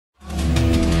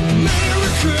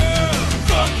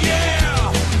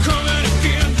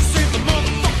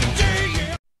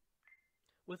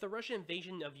Russian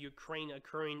invasion of Ukraine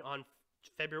occurring on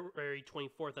February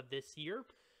 24th of this year,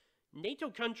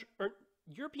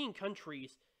 European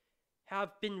countries have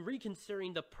been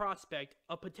reconsidering the prospect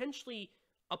of potentially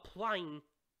applying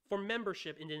for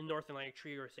membership into the North Atlantic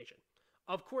Treaty Organization.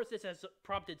 Of course, this has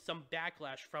prompted some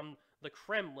backlash from the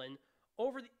Kremlin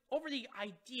over the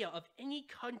idea of any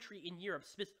country in Europe,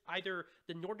 either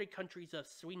the Nordic countries of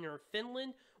Sweden or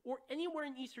Finland, or anywhere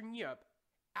in Eastern Europe,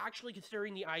 actually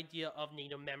considering the idea of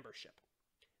NATO membership.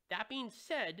 That being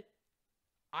said,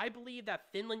 I believe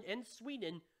that Finland and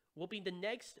Sweden will be the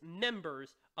next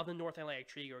members of the North Atlantic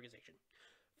Treaty Organization.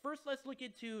 First, let's look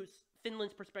into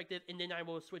Finland's perspective, and then I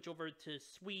will switch over to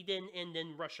Sweden and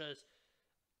then Russia's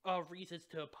reasons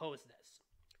to oppose this.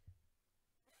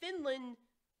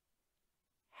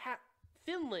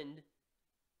 Finland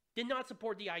did not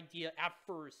support the idea at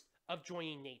first of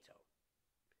joining NATO.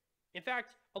 In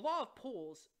fact, a lot of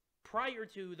polls prior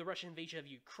to the Russian invasion of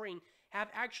Ukraine have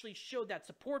actually showed that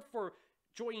support for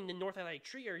joining the North Atlantic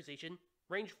Treaty Organization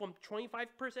ranged from 25%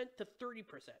 to 30%.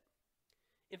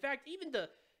 In fact,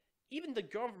 even the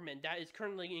government that is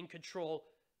currently in control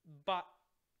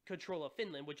of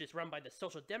Finland, which is run by the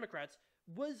Social Democrats,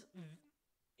 was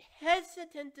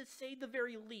hesitant to say the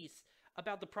very least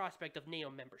about the prospect of NATO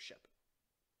membership.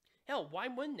 Hell, why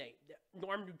wouldn't they?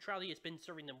 Armed neutrality has been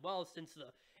serving them well since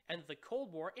the end of the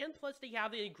Cold War, and plus they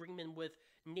have an agreement with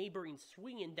neighboring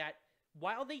Sweden that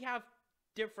while they have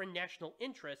different national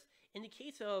interests, in the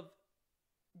case of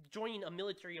joining a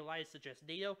military alliance such as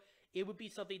NATO, it would be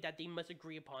something that they must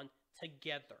agree upon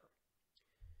together.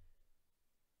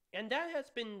 And that has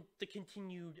been the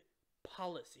continued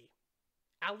policy,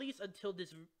 at least until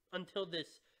this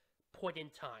point in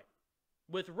time,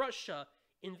 with Russia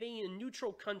invading a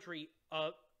neutral country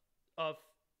of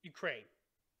Ukraine.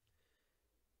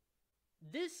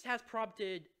 This has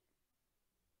prompted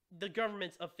the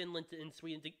governments of Finland and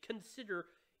Sweden to consider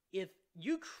if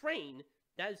Ukraine,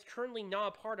 that is currently not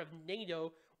a part of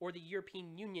NATO or the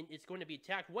European Union, is going to be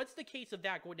attacked. What's the case of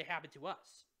that going to happen to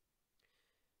us?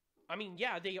 I mean,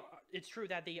 yeah, it's true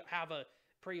that they have a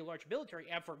pretty large military,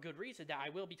 and for good reason that I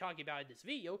will be talking about in this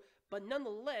video, but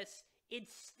nonetheless,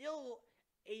 it's still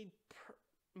a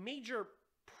major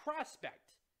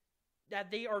prospect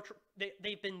that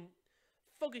they've been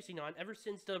focusing on ever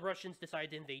since the Russians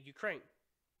decided to invade Ukraine.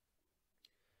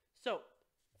 So,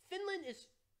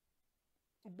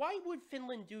 why would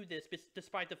Finland do this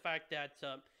despite the fact that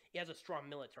it has a strong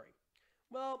military?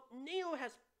 Well,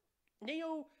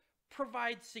 NATO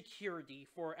provides security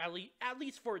for at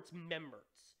least for its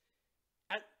members.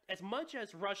 As much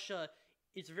as Russia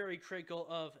is very critical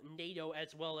of NATO,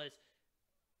 as well as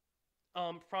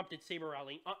prompted saber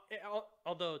rattling,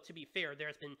 although to be fair, there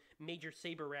has been major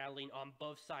saber rattling on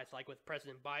both sides, like with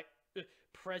President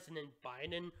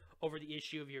Biden over the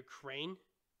issue of Ukraine.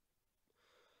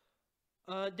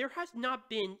 There has not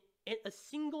been a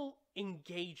single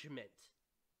engagement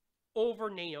over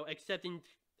NATO, except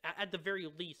at the very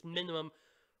least, minimum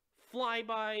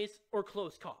flybys or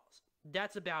close calls.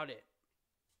 That's about it.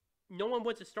 No one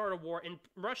wants to start a war, and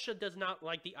Russia does not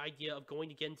like the idea of going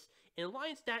against an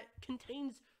alliance that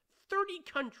contains 30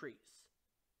 countries.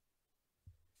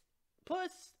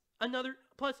 Plus a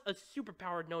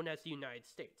superpower known as the United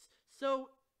States. So,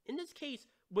 in this case,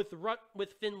 with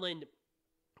Finland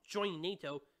joining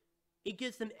NATO, it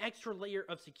gives them an extra layer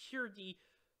of security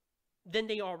than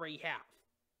they already have.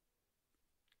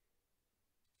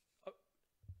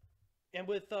 And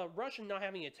with Russia not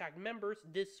having attacked members,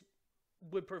 this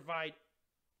would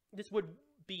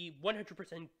be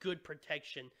 100% good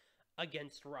protection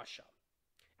against Russia.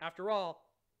 After all,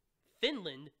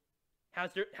 Finland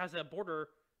has a border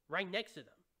right next to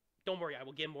them. Don't worry, I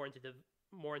will get more into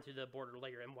the border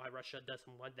later and why Russia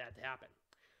doesn't want that to happen.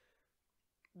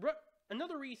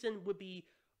 Another reason would be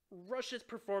Russia's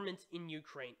performance in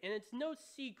Ukraine. And it's no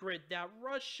secret that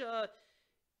Russia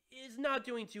is not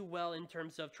doing too well in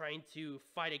terms of trying to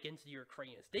fight against the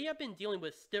Ukrainians. They have been dealing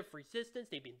with stiff resistance,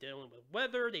 they've been dealing with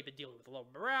weather, they've been dealing with low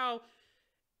morale.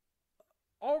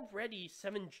 Already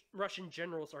 7 Russian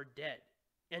generals are dead.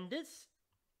 And this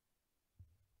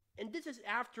is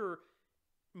after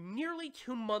a nearly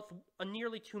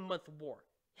 2-month war.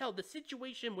 Hell, the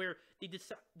situation where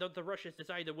the Russians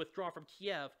decided to withdraw from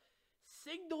Kiev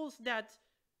signals that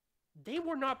they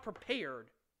were not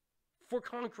prepared for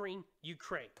conquering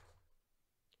Ukraine.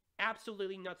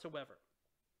 Absolutely whatsoever.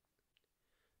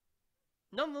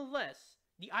 Nonetheless,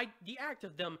 the act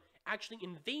of them actually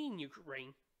invading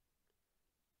Ukraine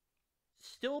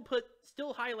still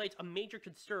highlights a major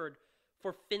concern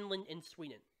for Finland and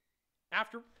Sweden.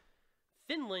 After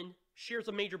Finland shares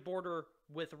a major border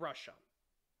with Russia.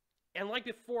 And like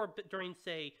before, during,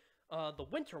 say, the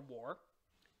Winter War,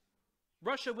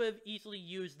 Russia would have easily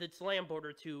used its land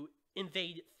border to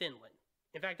invade Finland.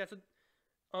 In fact, that's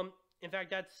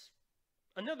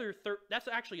another third. That's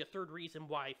actually a third reason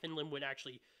why Finland would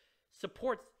actually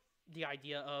support the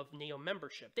idea of NATO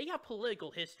membership. They have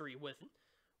political history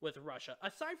with Russia.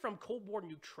 Aside from Cold War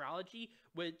neutrality,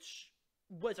 which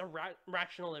was a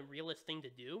rational and realist thing to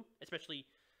do, especially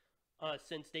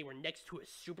since they were next to a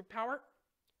superpower,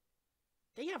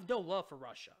 they have no love for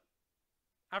Russia.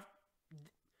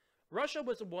 Russia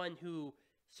was the one who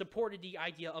supported the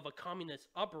idea of a communist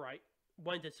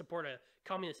wanted to support a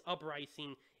communist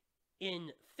uprising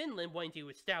in Finland, wanting to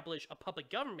establish a public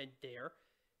government there,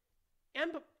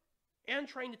 and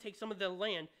trying to take some of their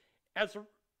land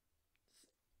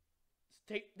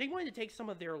they wanted to take some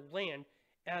of their land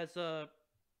as a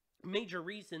major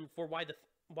reason for why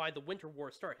the Winter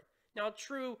War started. Now,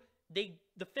 true, the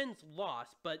Finns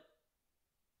lost, but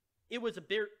it was a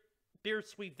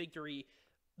bittersweet victory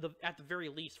at the very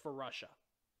least for Russia.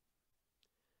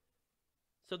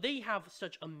 So they have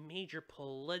such a major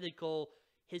political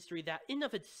history that in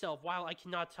of itself, while I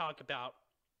cannot talk about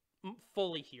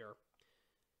fully here,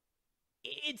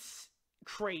 it's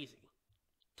crazy,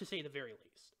 to say the very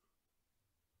least.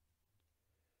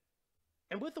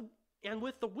 And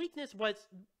with the weakness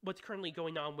what's currently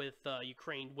going on with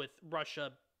Ukraine, with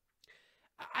Russia,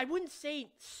 I wouldn't say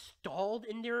stalled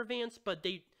in their advance, but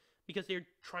because they're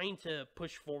trying to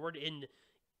push forward in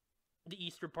the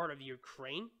eastern part of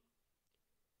Ukraine.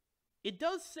 It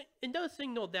does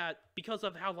signal that because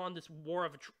of how long this war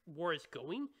is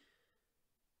going,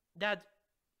 that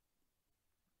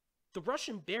the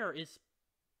Russian bear is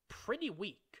pretty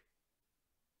weak,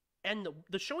 and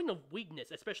the showing of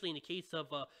weakness, especially in the case of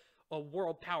a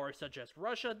world power such as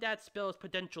Russia, that spells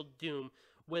potential doom.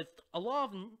 With a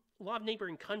lot of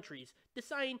neighboring countries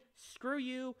deciding, screw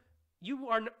you,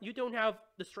 you don't have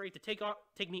the strength to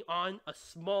take me on, a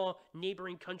small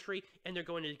neighboring country, and they're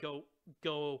going to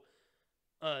go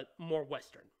more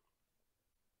Western.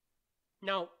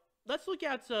 Now, let's look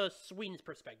at Sweden's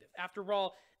perspective. After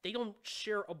all, they don't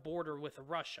share a border with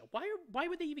Russia. Why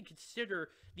would they even consider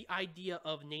the idea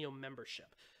of NATO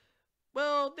membership?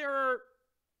 Well,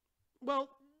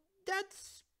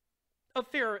 that's a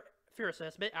fair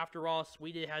assessment. After all,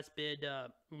 Sweden has been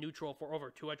neutral for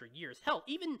over 200 years. Hell,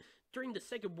 even during the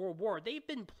Second World War, they've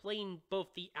been playing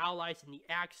both the Allies and the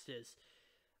Axis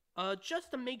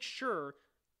just to make sure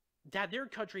that their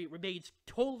country remains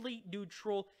totally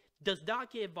neutral, does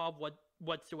not get involved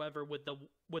whatsoever with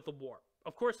the war.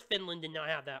 Of course, Finland did not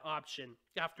have that option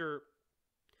after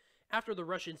the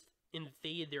Russians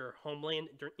invaded their homeland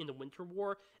in the Winter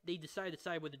War. They decided to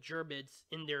side with the Germans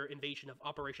in their invasion of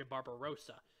Operation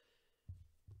Barbarossa.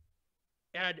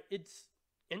 And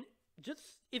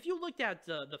just if you looked at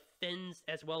the Finns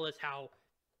as well as how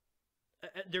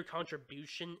their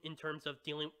contribution in terms of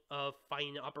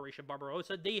fighting Operation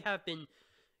Barbarossa, they have been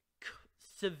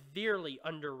severely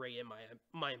underrated,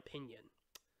 in my opinion.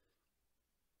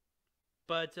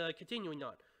 But continuing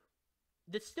on,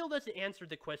 this still doesn't answer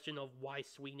the question of why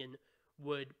Sweden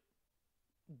would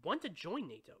want to join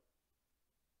NATO.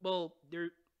 Well,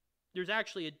 there's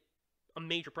actually a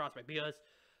major prospect, because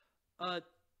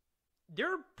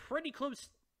they're pretty close.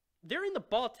 They're in the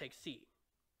Baltic Sea.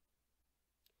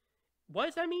 What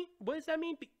does that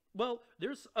mean? Well,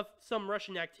 there's some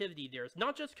Russian activity there. It's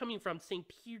not just coming from St.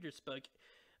 Petersburg,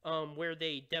 where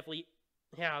they definitely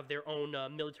have their own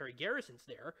military garrisons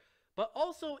there, but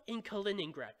also in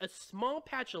Kaliningrad, a small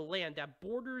patch of land that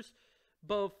borders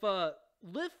both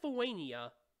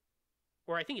Lithuania,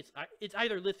 or I think it's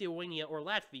either Lithuania or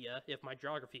Latvia, if my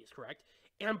geography is correct,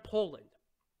 and Poland.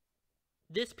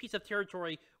 This piece of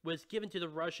territory was given to the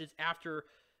Russians after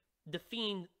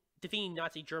defeating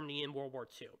Nazi Germany in World War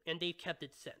II, and they've kept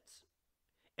it since.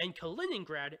 And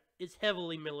Kaliningrad is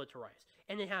heavily militarized,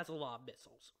 and it has a lot of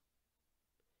missiles.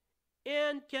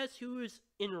 And guess who's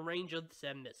in range of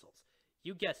said missiles?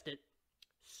 You guessed it,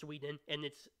 Sweden and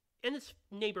its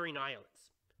neighboring islands.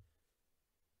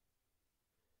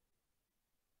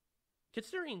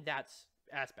 Considering that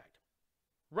aspect,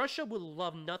 Russia would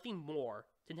love nothing more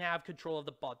than have control of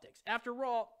the Baltics. After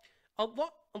all, a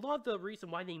lot of the reason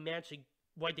why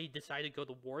they decided to go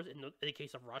to wars in the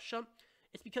case of Russia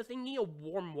is because they need a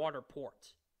warm water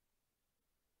port,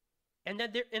 and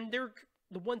they're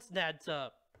the ones that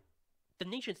the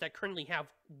nations that currently have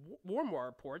warm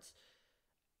water ports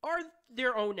are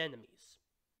their own enemies,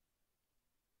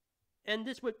 and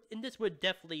this would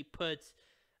definitely put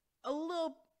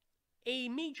a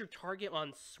major target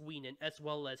on Sweden as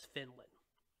well as Finland.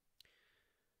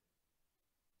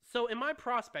 So in my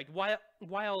prospect,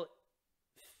 while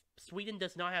Sweden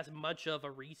does not have as much of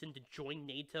a reason to join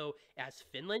NATO as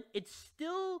Finland, it's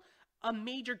still a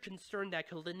major concern that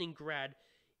Kaliningrad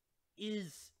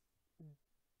is,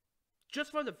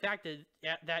 just from the fact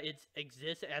that it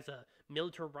exists as a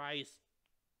militarized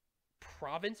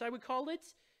province, I would call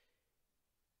it,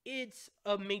 it's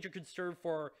a major concern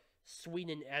for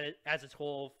Sweden as a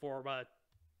whole for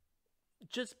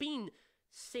just being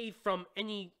safe from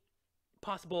any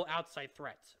possible outside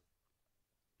threats.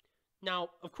 Now,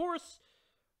 of course,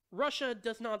 Russia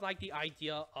does not like the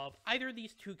idea of either of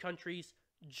these two countries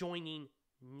joining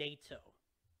NATO.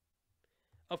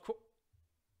 Of course,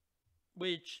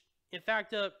 which, in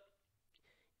fact,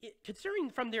 considering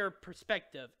from their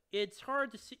perspective, it's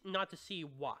hard to not to see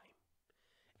why.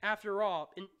 After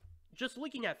all, just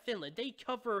looking at Finland, they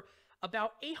cover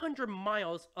about 800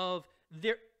 miles of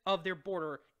their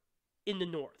border in the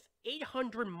north.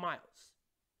 800 miles.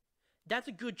 That's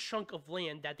a good chunk of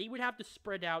land that they would have to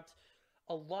spread out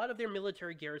a lot of their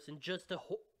military garrison just to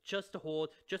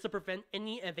prevent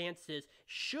any advances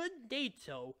should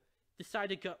NATO decide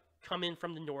to come in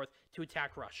from the north to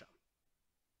attack Russia.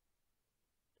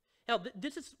 Hell,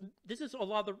 this is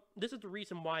the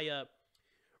reason why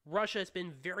Russia has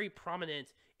been very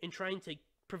prominent in trying to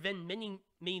prevent many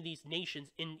of these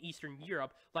nations in Eastern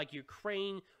Europe, like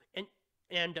Ukraine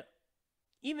and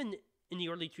even in the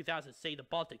early 2000s, say the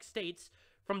Baltic states,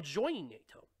 from joining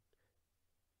NATO.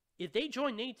 If they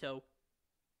join NATO,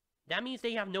 that means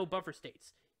they have no buffer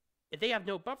states. If they have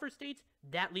no buffer states,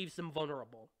 that leaves them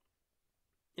vulnerable.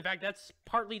 In fact, that's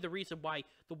partly the reason why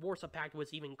the Warsaw Pact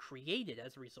was even created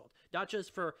as a result. Not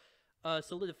just for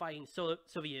solidifying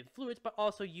Soviet influence, but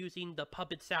also using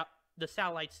the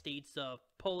satellite states of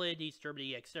Poland, East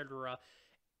Germany, etc.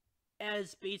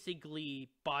 as basically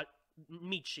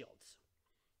meat shields.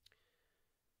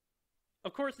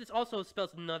 Of course, this also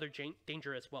spells another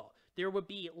danger as well. There would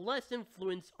be less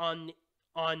influence on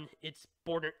its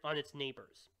border, on its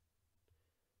neighbors.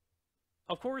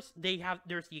 Of course,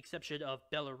 there's the exception of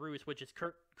Belarus, which is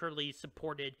currently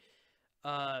supported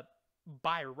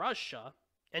by Russia,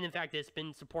 and in fact, it's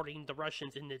been supporting the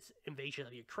Russians in its invasion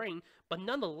of Ukraine. But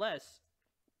nonetheless,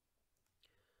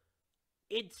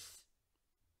 it's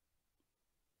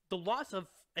the loss of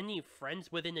any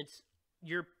friends within its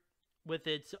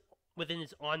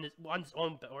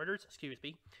own borders,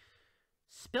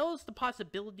 spells the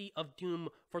possibility of doom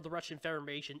for the Russian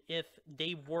Federation if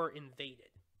they were invaded.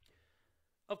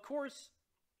 Of course,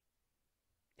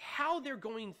 how they're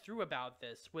going through about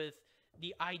this with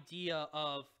the idea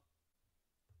of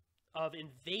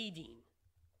invading,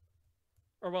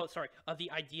 of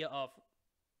the idea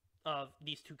of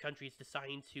these two countries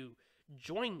deciding to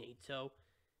join NATO,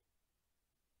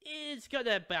 is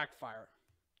gonna backfire,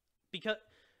 because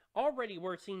already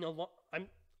we're seeing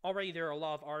already there are a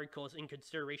lot of articles in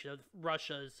consideration of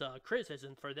Russia's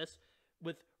criticism for this,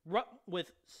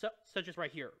 such as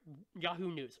right here,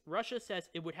 Yahoo News. Russia says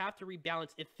it would have to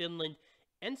rebalance if Finland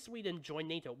and Sweden join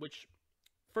NATO, which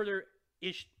further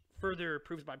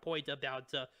proves my point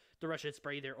about the Russians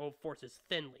spreading their own forces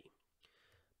thinly.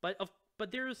 But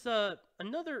there's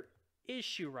another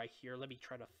issue right here. Let me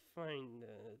try to find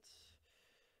it.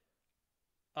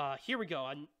 Here we go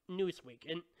on Newsweek.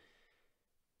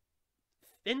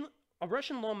 And a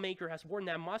Russian lawmaker has warned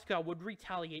that Moscow would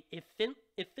retaliate if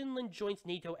Finland joins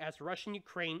NATO as Russian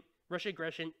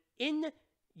aggression in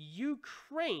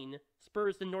Ukraine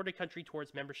spurs the Nordic country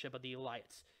towards membership of the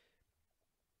alliance.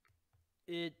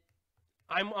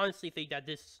 I'm honestly think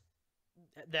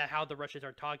that how the Russians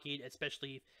are talking,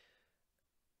 especially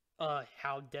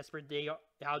how desperate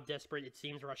it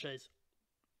seems Russia is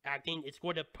acting, it's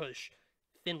going to push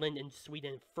Finland and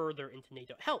Sweden further into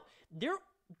NATO. Hell,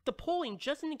 the polling,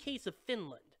 just in the case of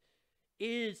Finland,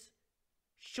 is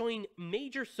showing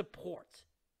major support.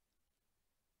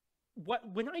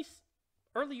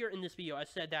 Earlier in this video, I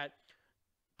said that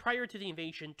prior to the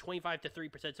invasion, 25 to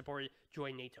 30% supported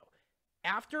joining NATO.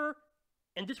 After,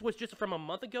 and this was just from a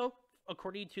month ago,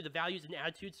 according to the Values and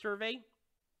Attitudes Survey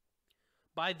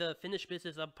by the Finnish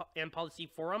Business and Policy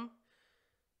Forum,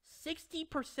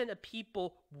 60% of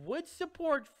people would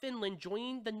support Finland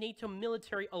joining the NATO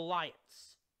military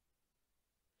alliance.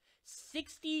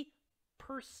 60%.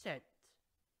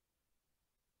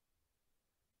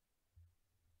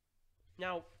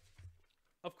 Now,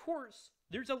 of course,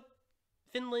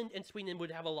 Finland and Sweden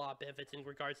would have a lot of benefits in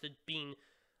regards to being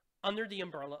under the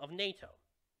umbrella of NATO.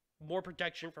 More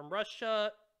protection from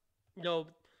Russia, no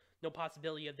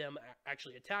possibility of them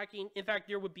actually attacking. In fact,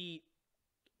 there would be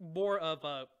more of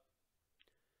an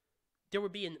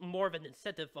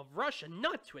incentive of Russia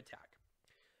not to attack.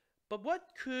 But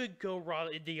what could go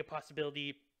wrong in the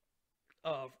possibility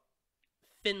of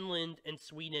Finland and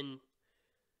Sweden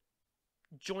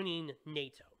joining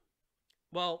NATO?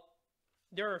 Well,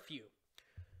 there are a few.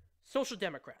 Social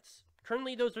Democrats.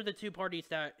 Currently, those are the two parties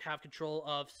that have control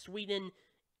of Sweden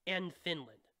and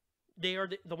Finland. They are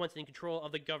the ones in control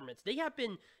of the governments. They have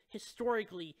been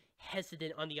historically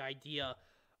hesitant on the idea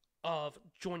of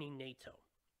joining NATO.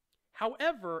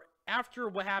 However, after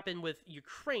what happened with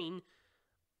Ukraine,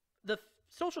 the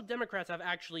Social Democrats have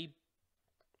actually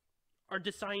are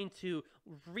deciding to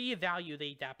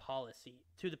reevaluate that policy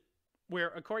to the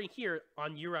where, according here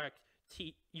on Euroc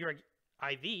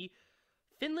IV,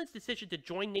 Finland's decision to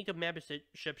join NATO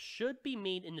membership should be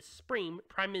made in the spring,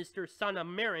 Prime Minister Sanna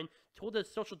Marin told the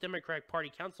Social Democratic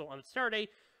Party Council on Saturday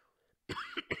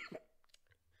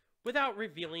without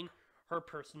revealing her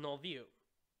personal view.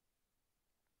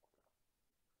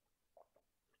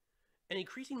 An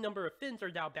increasing number of Finns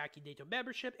are now backing NATO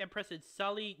membership, and President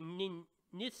Sauli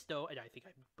Niinisto, and I think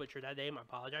I butchered that name, I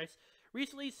apologize,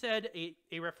 recently said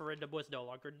a referendum was no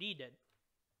longer needed.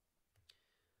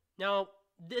 Now,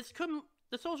 the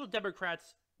Social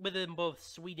Democrats within both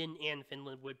Sweden and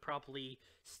Finland would probably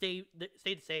stay the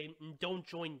same, don't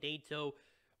join NATO,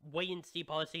 wait and see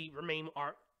policy, remain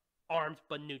armed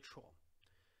but neutral.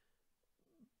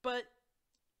 But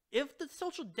if the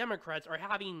Social Democrats are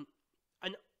having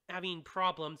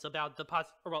problems about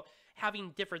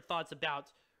having different thoughts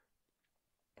about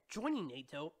joining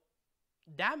NATO,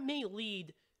 that may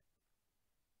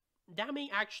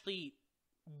actually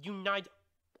unite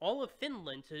all of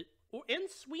Finland and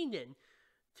Sweden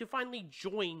to finally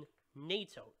join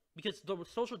NATO, because the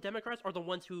Social Democrats are the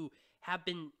ones who have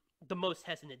been the most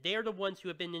hesitant. They are the ones who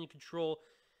have been in control,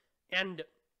 and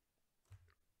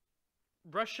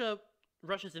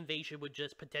Russia's invasion would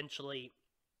just potentially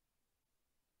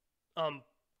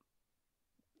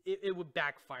it would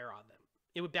backfire on them.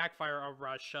 It would backfire on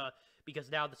Russia, because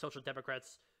now the Social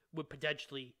Democrats would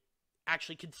potentially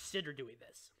actually consider doing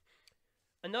this.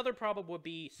 Another problem would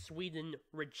be Sweden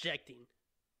rejecting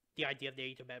the idea of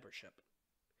NATO membership.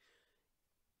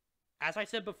 As I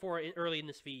said before early in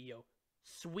this video,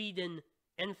 Sweden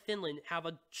and Finland have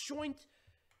a joint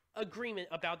agreement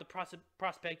about the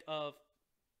prospect of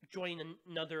joining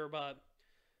another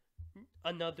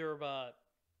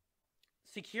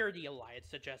security alliance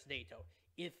such as NATO.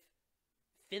 If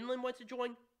Finland wants to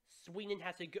join, Sweden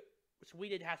has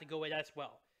to go in as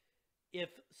well. If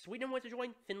Sweden wants to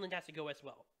join, Finland has to go as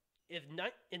well. If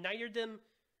neither of them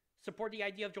support the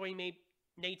idea of joining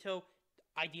NATO,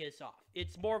 idea is off.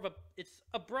 It's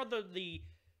a brotherly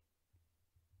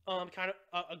kind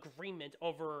of agreement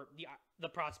over the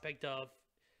prospect of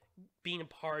being a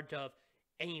part of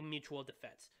any mutual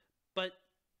defense. But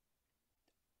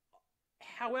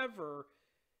however,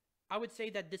 I would say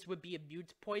that this would be a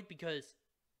moot point, because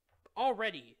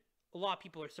already a lot of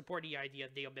people are supporting the idea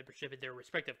of NATO membership in their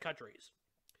respective countries.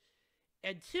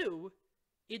 And two,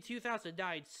 in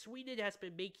 2009, Sweden has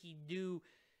been making new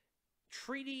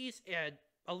treaties and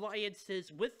alliances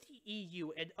with the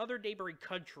EU and other neighboring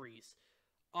countries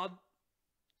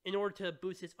in order to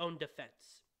boost its own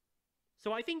defense.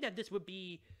 So I think that this would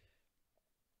be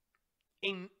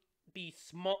a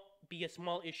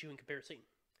small issue in comparison.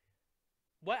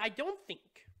 What I don't think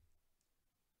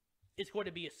is going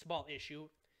to be a small issue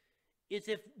is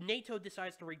if NATO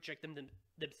decides to reject them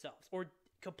themselves, or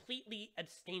completely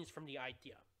abstains from the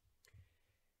idea.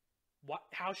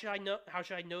 How should I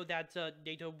know that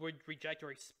NATO would reject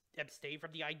or abstain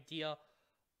from the idea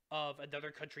of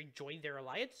another country joining their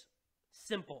alliance?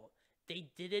 Simple. They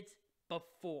did it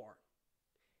before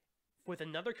with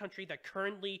another country that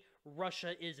currently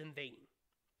Russia is invading.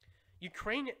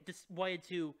 Ukraine wanted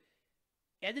to,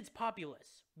 and its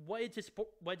populace wanted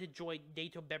to join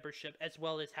NATO membership as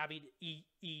well as having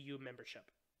EU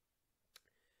membership.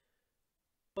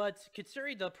 But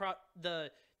considering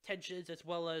the tensions as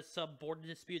well as some border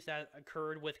disputes that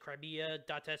occurred with Crimea,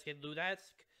 Donetsk, and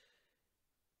Luhansk,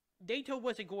 NATO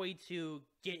wasn't going to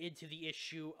get into the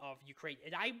issue of Ukraine.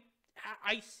 And I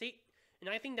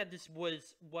think that this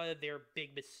was one of their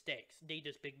big mistakes,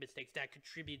 NATO's big mistakes that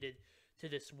contributed to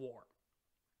this war.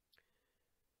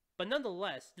 But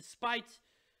nonetheless, despite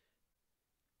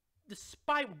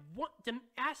them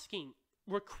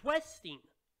requesting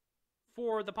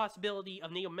for the possibility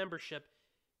of NATO membership,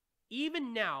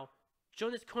 even now,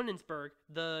 Jonas Königberg,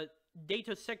 the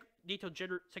NATO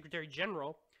Secretary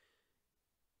General,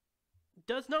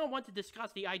 does not want to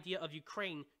discuss the idea of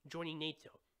Ukraine joining NATO.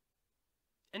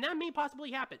 And that may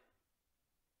possibly happen.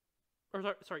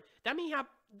 That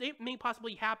may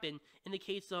possibly happen in the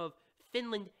case of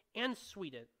Finland and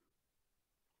Sweden.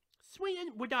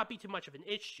 Sweden would not be too much of an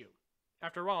issue.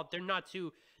 After all, they're not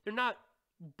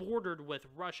bordered with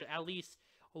Russia, at least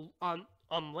on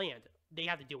land. They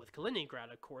had to deal with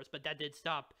Kaliningrad, of course, but that did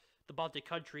stop the Baltic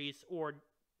countries or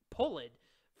Poland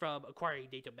from acquiring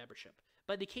NATO membership.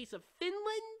 But in the case of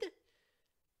Finland,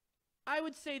 I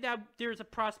would say that there's a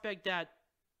prospect that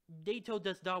NATO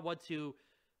does not want to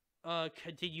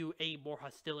continue a more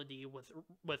hostility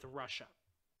with Russia,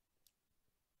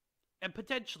 and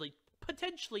potentially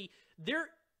there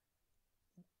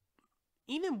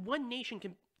even one nation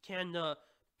can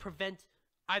prevent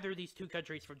either of these two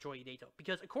countries from joining NATO,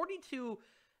 because according to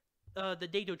the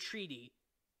NATO treaty,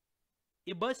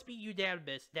 it must be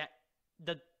unanimous that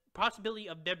the possibility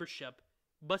of membership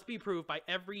must be approved by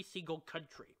every single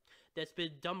country. That's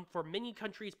been done for many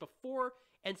countries before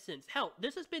and since. Hell,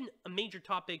 this has been a major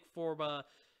topic for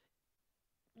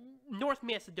North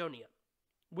Macedonia,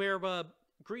 where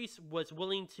Greece was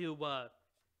willing to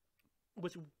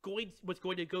was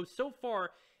going to go so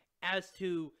far as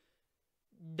to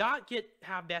not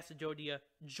have Macedonia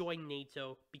join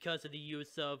NATO because of the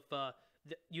use of the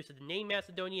name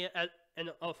Macedonia and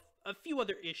a few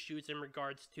other issues in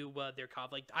regards to their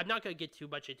conflict. I'm not going to get too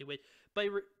much into it,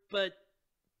 but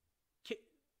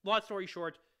long story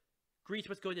short, Greece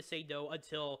was going to say no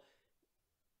until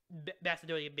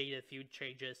Macedonia made a few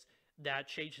changes that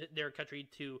changed their country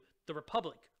to the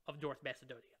Republic of North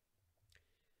Macedonia.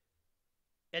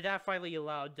 And that finally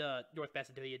allowed North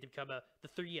Macedonia to become the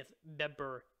 30th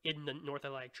member in the North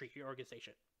Atlantic Treaty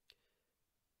Organization.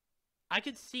 I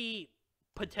could see,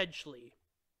 potentially,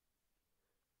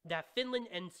 that Finland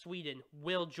and Sweden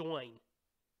will join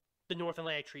the North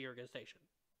Atlantic Treaty Organization.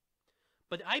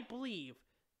 But I believe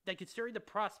that considering the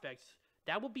prospects,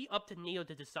 that will be up to NATO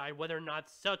to decide whether or not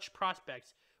such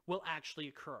prospects will actually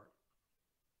occur.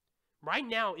 Right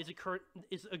now is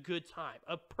a good time,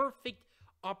 a perfect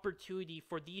opportunity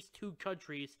for these two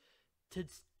countries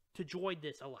to join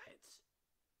this alliance.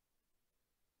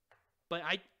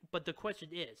 But the question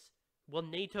is, will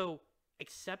NATO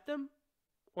accept them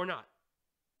or not?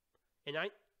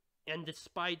 And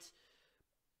despite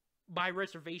my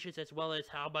reservations, as well as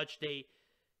how much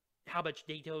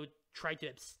NATO tried to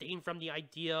abstain from the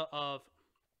idea of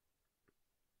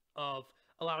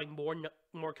allowing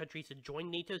more countries to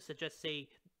join NATO, such as, say,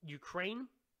 Ukraine,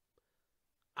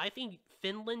 I think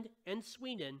Finland and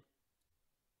Sweden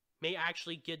may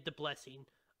actually get the blessing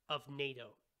of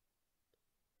NATO.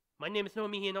 My name is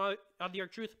Nomi, and on the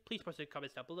Arc Truth. Please post in the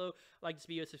comments down below. Like this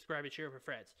video, subscribe, and share it with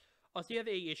friends. Also, if you have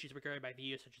any issues regarding my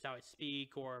videos, such as how I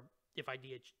speak, or if I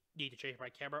need to change my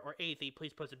camera, or anything,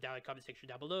 please post them down in the comment section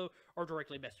down below, or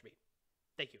directly message me.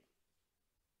 Thank you.